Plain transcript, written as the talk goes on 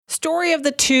story of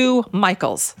the two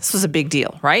Michaels. This was a big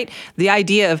deal, right? The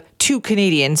idea of two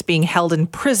Canadians being held in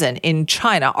prison in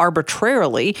China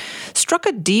arbitrarily struck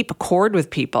a deep chord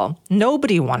with people.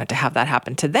 Nobody wanted to have that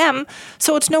happen to them.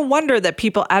 So it's no wonder that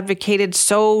people advocated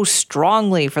so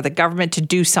strongly for the government to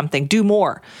do something, do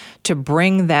more, to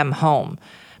bring them home.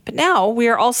 But now we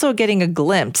are also getting a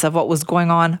glimpse of what was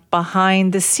going on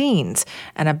behind the scenes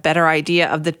and a better idea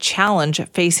of the challenge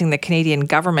facing the Canadian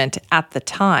government at the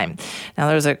time. Now,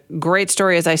 there's a great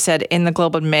story, as I said, in the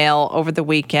Globe and Mail over the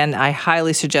weekend. I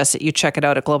highly suggest that you check it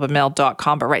out at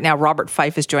globeandmail.com. But right now, Robert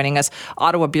Fife is joining us,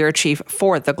 Ottawa Bureau Chief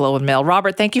for the Globe and Mail.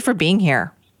 Robert, thank you for being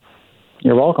here.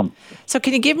 You're welcome. So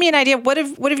can you give me an idea of what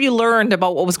have you learned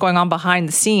about what was going on behind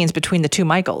the scenes between the two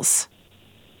Michaels?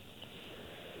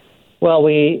 Well,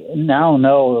 we now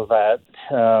know that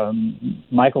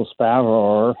Michael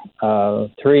Spavor,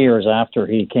 3 years after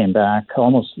he came back,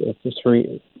 almost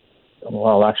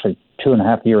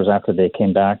 2.5 years after they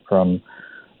came back from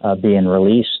being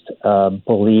released,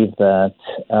 believed that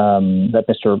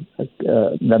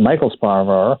that Michael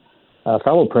Spavor, a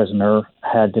fellow prisoner,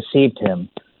 had deceived him.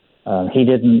 He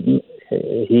didn't.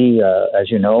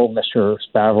 As you know, Mr.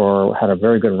 Spavor had a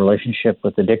very good relationship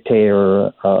with the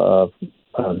dictator of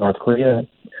North Korea,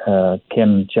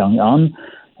 Kim Jong-un.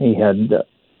 He had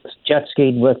jet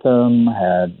skied with him,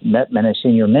 had met many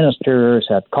senior ministers,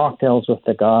 had cocktails with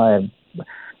the guy,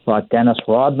 brought Dennis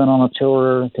Rodman on a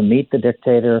tour to meet the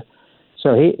dictator.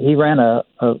 So he ran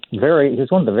he was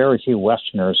one of the very few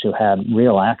Westerners who had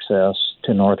real access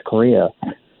to North Korea.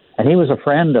 And he was a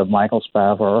friend of Michael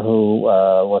Spavor, who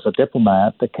was a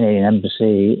diplomat at the Canadian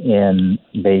Embassy in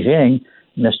Beijing.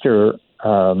 Mr.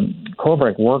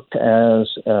 Kovrig worked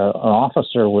as an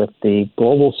officer with the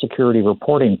Global Security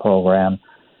Reporting Program,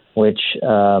 which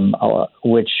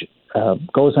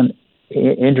goes and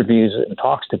interviews and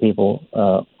talks to people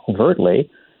overtly,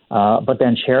 but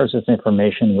then shares its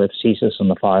information with CSIS and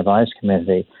the Five Eyes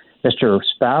Committee. Mr.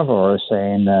 Spavor is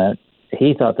saying that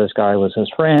he thought this guy was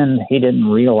his friend. He didn't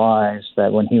realize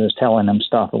that when he was telling him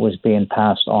stuff, it was being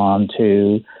passed on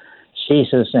to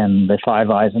CSIS and the Five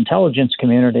Eyes intelligence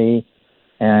community,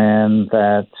 and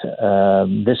that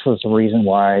this was the reason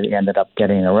why he ended up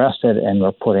getting arrested and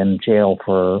were put in jail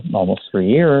for almost 3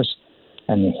 years.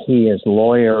 And he, as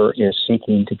lawyer, is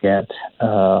seeking to get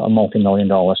a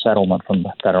multi-million-dollar settlement from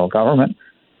the federal government.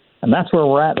 And that's where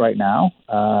we're at right now.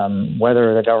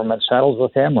 Whether the government settles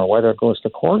with him or whether it goes to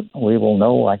court, we will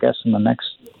know, I guess, in the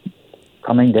next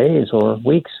coming days or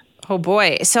weeks. Oh,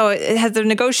 boy. So has the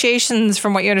negotiations,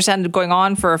 from what you understand, been going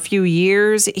on for a few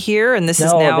years here? And this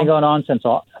is now... No, it's been going on since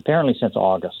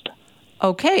August.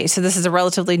 Okay, so this is a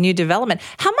relatively new development.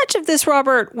 How much of this,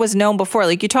 Robert, was known before?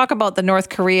 Like, you talk about the North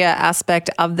Korea aspect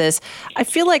of this. I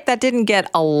feel like that didn't get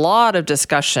a lot of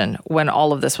discussion when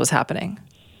all of this was happening.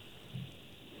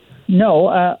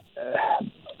 No,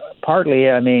 partly.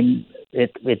 I mean,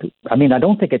 I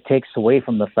don't think it takes away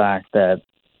from the fact that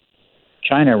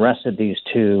China arrested these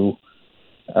two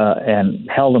and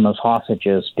held them as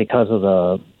hostages because of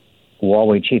the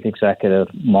Huawei chief executive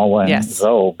Mo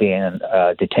Zhou being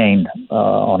detained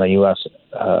on a U.S.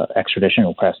 extradition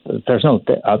request. There's no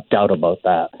doubt about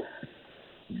that.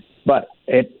 But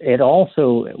it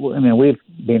also, I mean, we've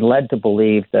been led to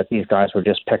believe that these guys were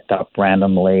just picked up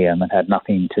randomly and it had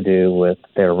nothing to do with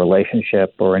their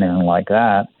relationship or anything like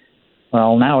that.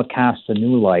 Well, now it casts a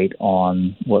new light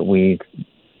on what we've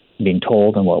been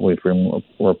told and what we've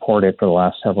reported for the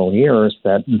last several years,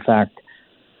 that, in fact,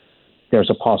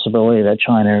 there's a possibility that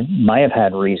China might have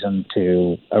had reason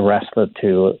to arrest the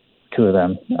two of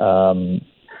them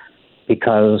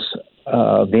because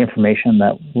the information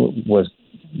that was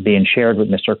being shared with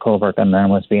Mr. Kovrig and then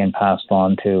was being passed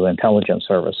on to intelligence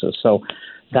services. So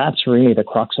that's really the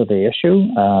crux of the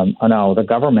issue. Now, the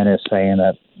government is saying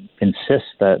that,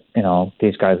 insists that,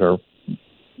 these guys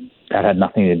that had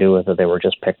nothing to do with it. They were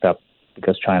just picked up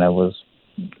because China was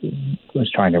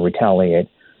trying to retaliate,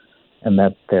 and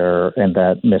that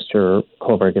Mr.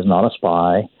 Kovrig is not a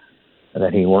spy,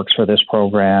 that he works for this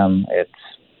program.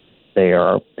 They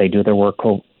do their work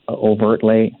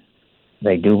overtly.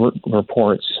 They do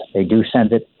reports. They do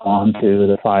send it on to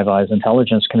the Five Eyes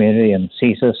intelligence community and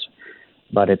CSIS,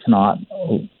 but it's not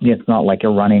like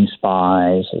you're running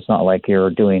spies. It's not like you're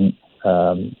doing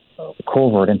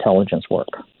covert intelligence work.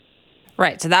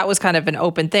 Right. So that was kind of an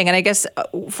open thing. And I guess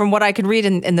from what I could read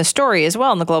in the story as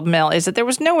well in the Globe and Mail is that there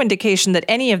was no indication that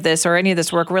any of this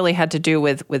work really had to do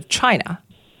with China.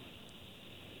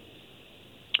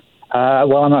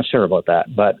 Well, I'm not sure about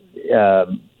that. But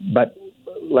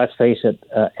let's face it,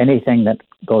 anything that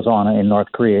goes on in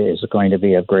North Korea is going to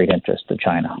be of great interest to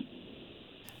China.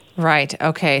 Right.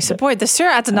 Okay. So, boy, this sure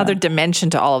adds another dimension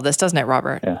to all of this, doesn't it,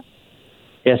 Robert? Yeah.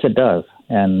 Yes, it does.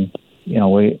 And,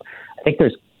 I think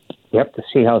we have to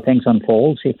see how things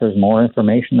unfold, see if there's more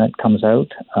information that comes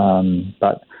out.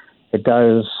 But it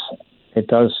does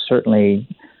certainly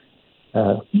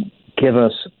give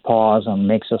us pause and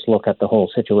makes us look at the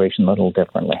whole situation a little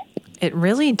differently. It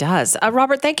really does.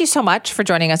 Robert, thank you so much for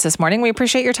joining us this morning. We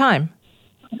appreciate your time.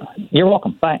 You're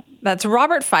welcome. Bye. That's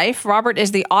Robert Fife. Robert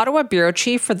is the Ottawa bureau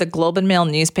chief for the Globe and Mail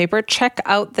newspaper. Check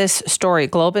out this story,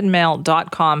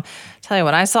 globeandmail.com. Tell you,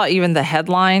 when I saw even the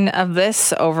headline of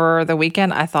this over the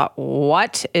weekend, I thought,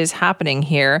 what is happening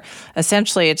here?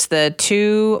 Essentially, it's the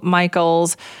two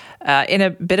Michaels in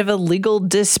a bit of a legal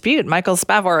dispute. Michael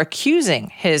Spavor accusing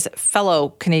his fellow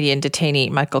Canadian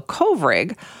detainee, Michael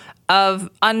Kovrig, of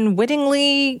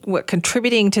unwittingly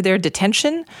contributing to their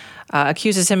detention,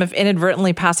 accuses him of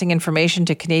inadvertently passing information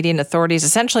to Canadian authorities.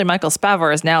 Essentially, Michael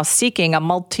Spavor is now seeking a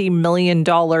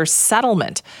multi-million-dollar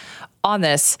settlement on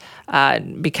this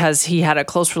because he had a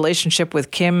close relationship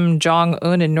with Kim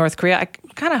Jong-un in North Korea. I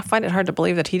kind of find it hard to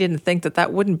believe that he didn't think that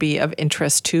that wouldn't be of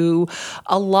interest to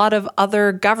a lot of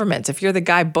other governments. If you're the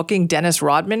guy booking Dennis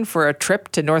Rodman for a trip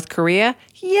to North Korea,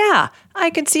 yeah, I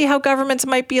can see how governments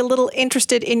might be a little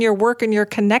interested in your work and your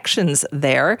connections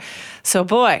there. So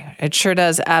boy, it sure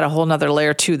does add a whole nother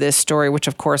layer to this story, which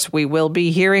of course we will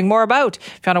be hearing more about.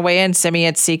 If you want to weigh in, send me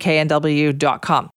at cknw.com.